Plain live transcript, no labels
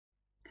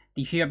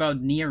Did you hear about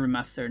Nier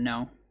Remaster?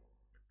 No.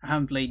 I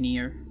haven't played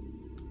Nier.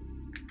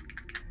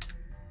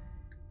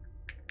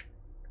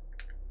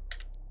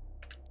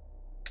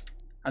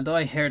 Although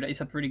I heard it's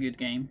a pretty good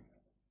game.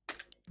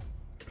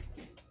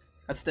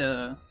 That's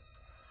the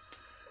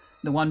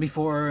one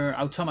before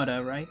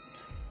Automata, right?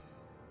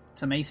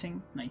 It's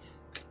amazing. Nice.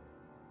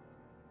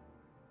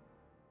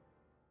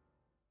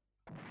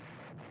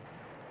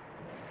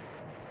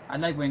 I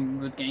like when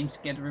good games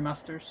get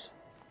remasters.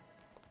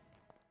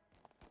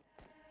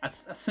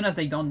 As soon as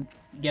they don't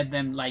get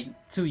them like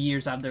 2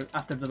 years after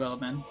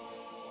development.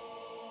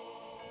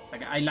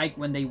 Like I like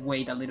when they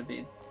wait a little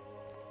bit.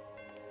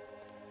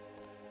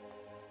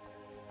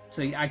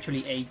 So it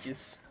actually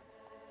ages.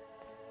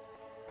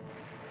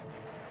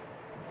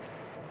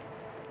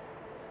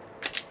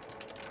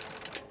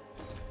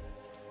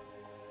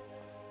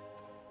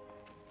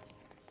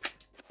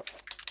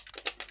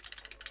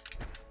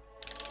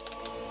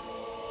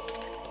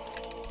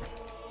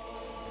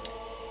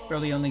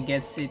 Probably only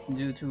gets it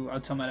due to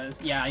automatas.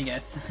 Yeah, I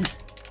guess.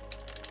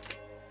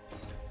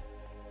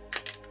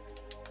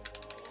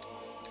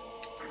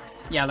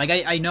 Yeah, like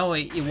I know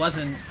it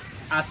wasn't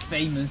as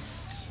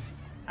famous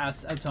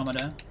as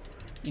Automata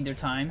in their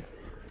time,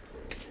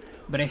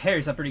 but I hear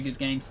it's a pretty good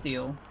game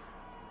still.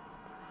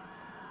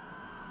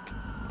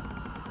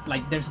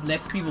 Like there's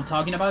less people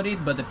talking about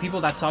it, but the people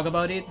that talk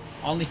about it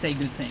only say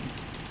good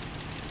things.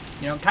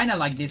 You know, kind of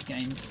like this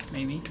game,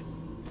 maybe.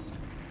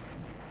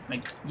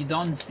 Like, you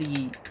don't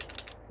see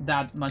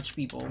that much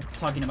people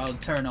talking about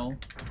Eternal,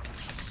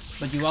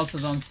 but you also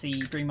don't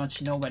see pretty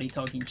much nobody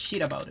talking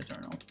shit about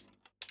Eternal.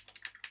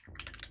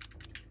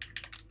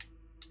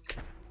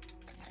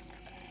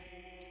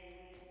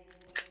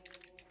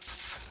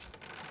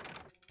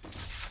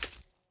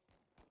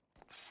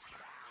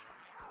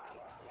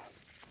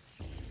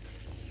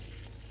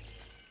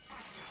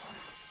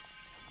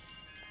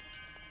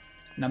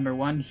 Number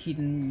 1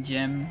 hidden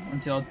gem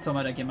until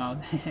Automata came out.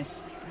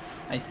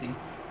 I see.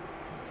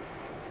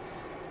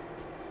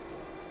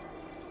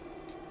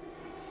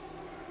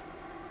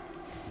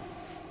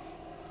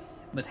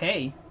 But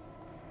hey,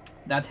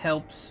 that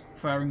helps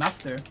for a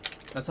remaster.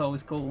 That's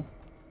always cool.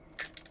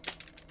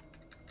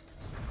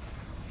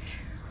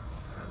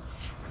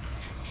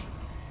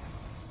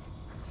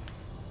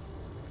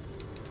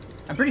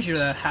 I'm pretty sure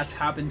that has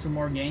happened to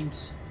more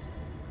games.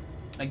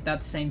 Like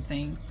that same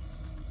thing.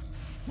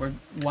 Where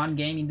one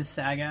game in the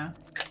saga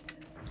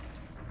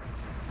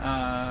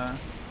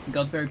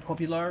got very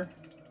popular,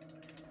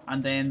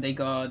 and then they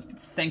got,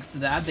 thanks to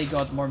that, they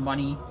got more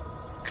money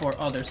for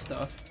other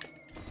stuff.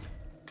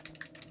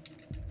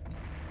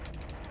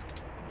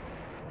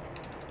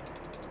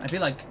 I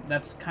feel like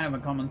that's kind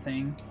of a common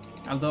thing,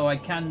 although I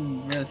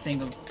can't really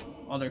think of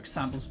other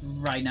examples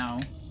right now.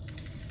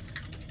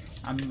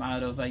 I'm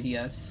out of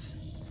ideas.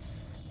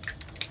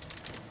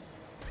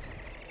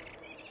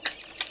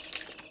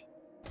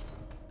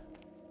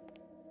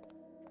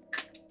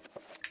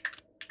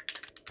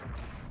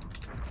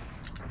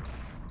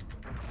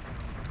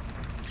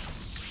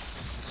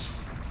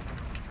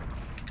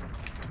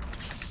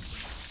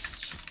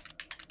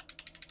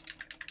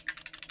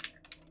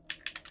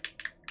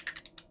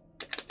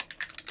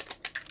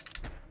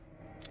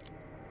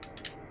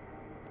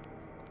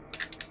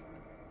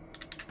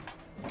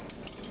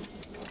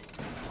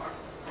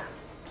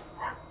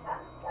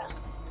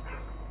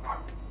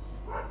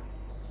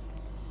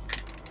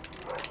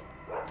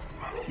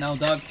 No,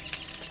 dog.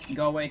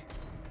 Go away.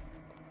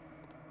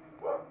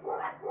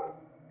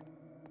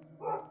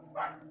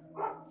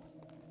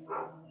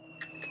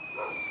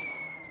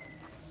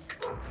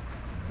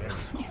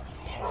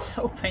 It's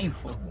so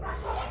painful.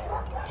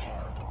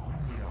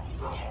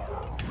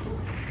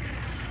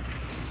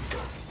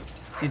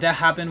 Did that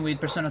happen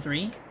with Persona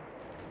 3?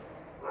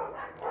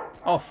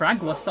 Oh,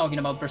 Frank was talking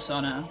about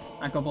Persona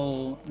a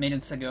couple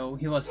minutes ago.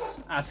 He was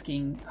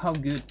asking how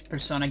good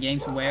Persona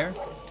games were,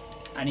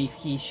 and if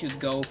he should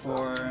go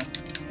for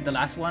the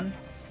last one.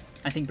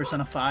 I think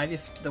Persona 5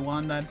 is the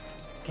one that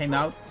came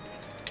out.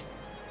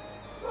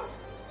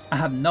 I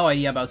have no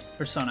idea about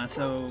Persona,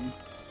 so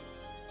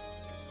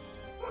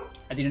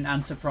I didn't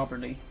answer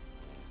properly.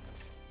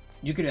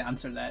 You could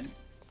answer that,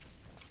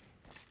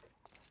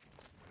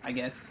 I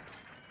guess.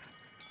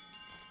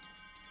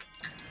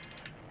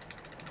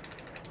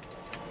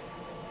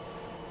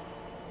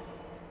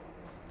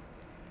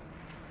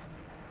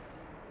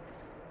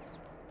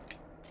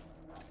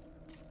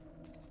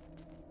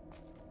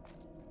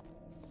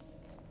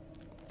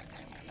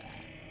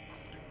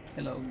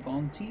 Hello,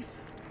 Gontief.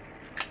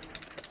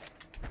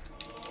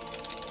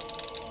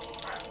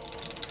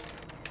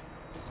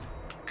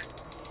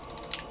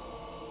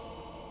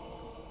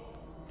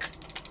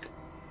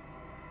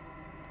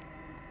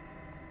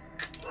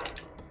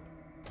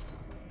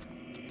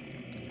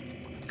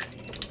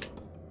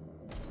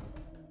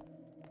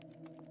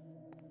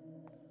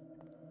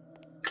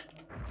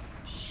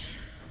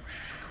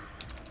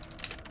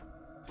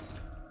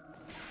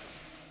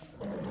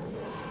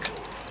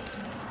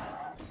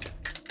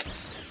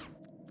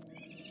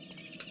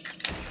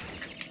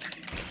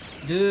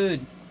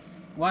 Dude,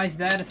 Why is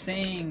that a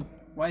thing?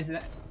 Why is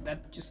that?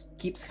 That just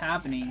keeps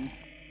happening.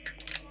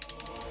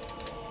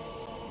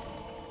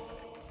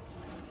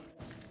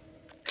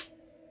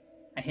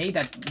 I hate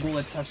that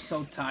bullets are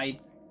so tight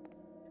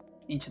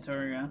in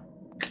Chattur'gha.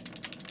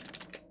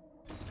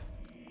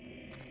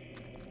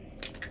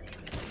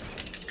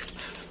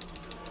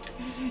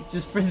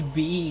 Just press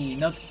B,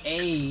 not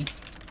A.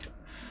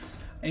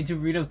 I need to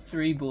reload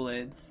 3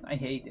 bullets. I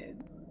hate it.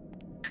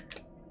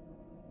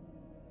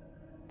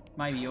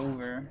 Might be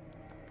over.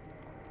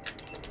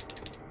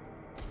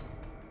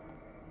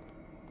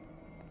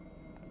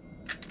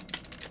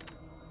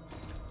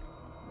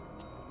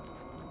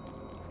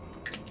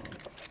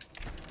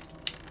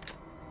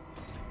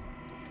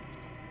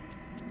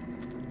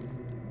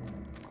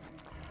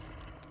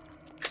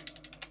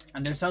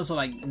 And there's also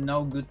like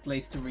no good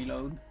place to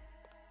reload.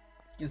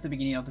 Just the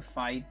beginning of the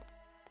fight.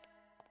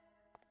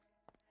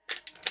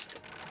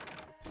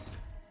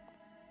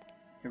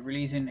 It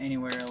really isn't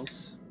anywhere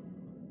else.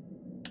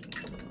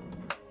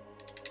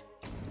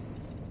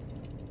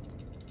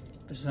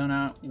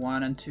 Persona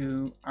 1 and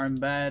 2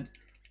 aren't bad,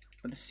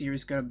 but the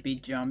series got a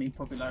big jump in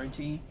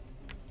popularity.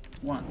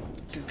 1,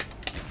 2.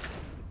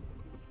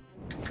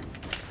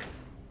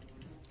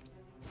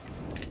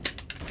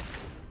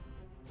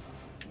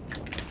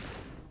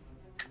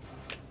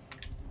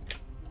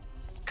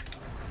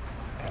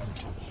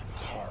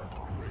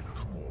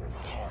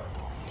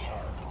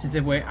 This is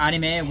the way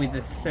anime with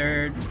the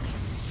third,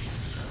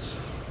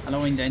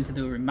 allowing them to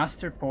do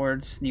remastered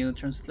ports, new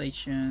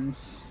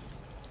translations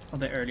of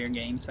the earlier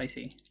games. I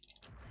see.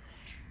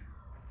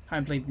 I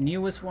haven't played the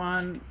newest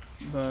one,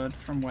 but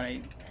from what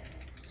I've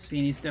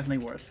seen, it's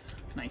definitely worth.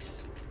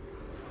 Nice.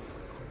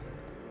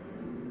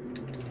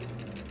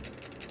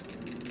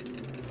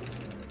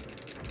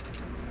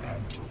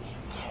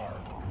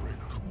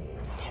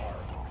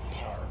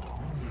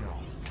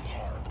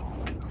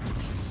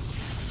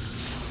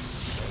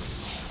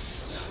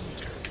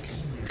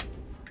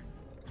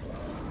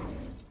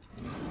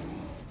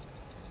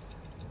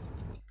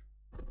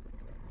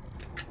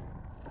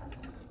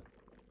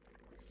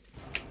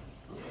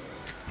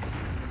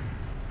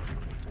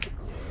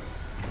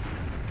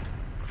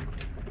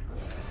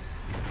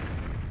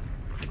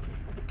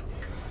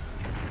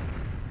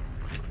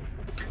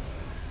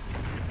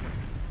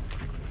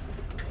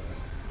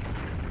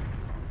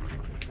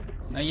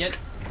 Not yet.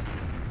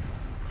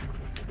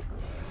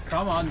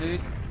 Come on, dude.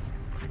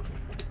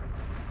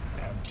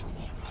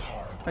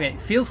 Okay,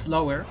 feels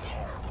slower.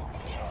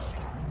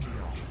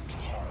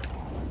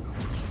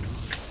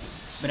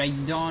 But I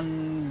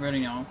don't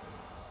really know.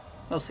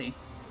 We'll see.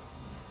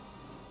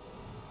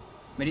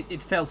 But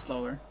it felt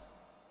slower.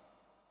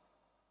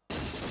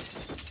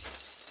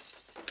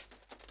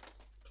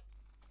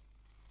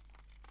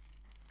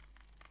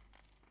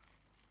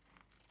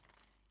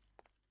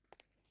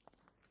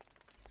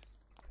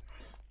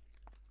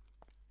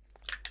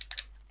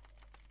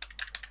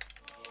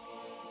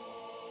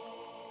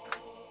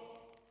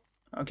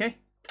 Okay.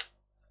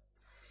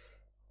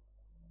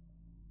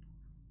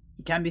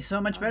 It can be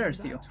so much better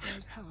still.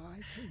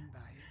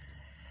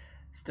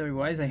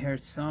 Story-wise, I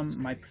heard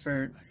some might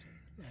prefer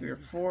 3 or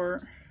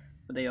 4,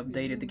 but they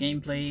updated the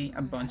gameplay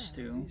a bunch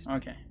too.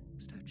 Okay.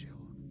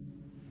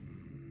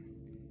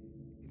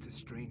 It's a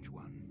strange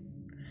one.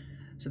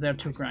 So they're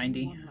too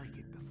grindy. Like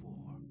it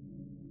before.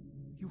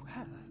 You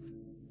have?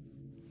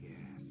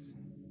 Yes.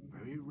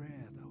 Very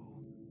rare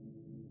though.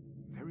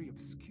 Very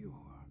obscure.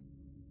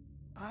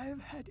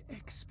 I've had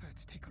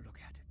experts take a look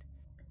at it.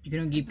 You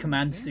can give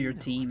commands to your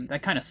team.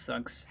 That kind of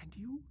sucks. And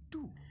you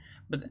do.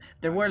 But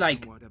there were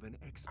like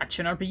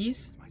action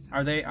RPGs.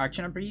 Are they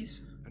action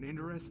RPGs? An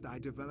interest I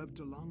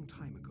developed a long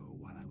time ago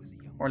while I was a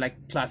young. Or like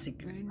classic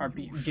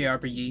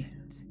JRPG?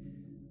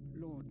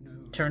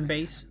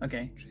 Turn-based?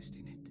 Okay.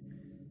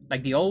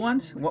 Like the old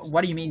ones?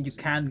 What do you mean you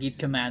can't give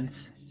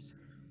commands?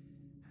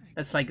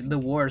 That's like the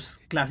worst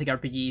classic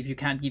RPG if you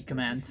can't give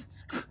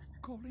commands.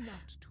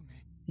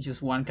 It's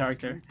just one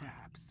character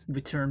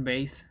with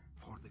turn-based.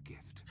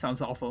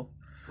 Sounds awful.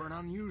 For an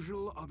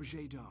unusual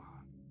objet d'art.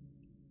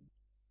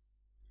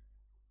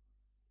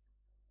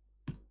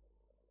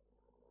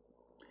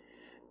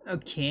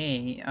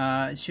 Okay,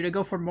 should I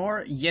go for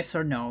more? Yes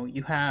or no?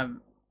 You have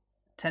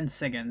 10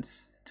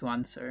 seconds to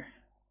answer.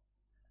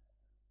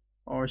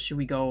 Or should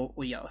we go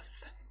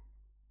Uyoth?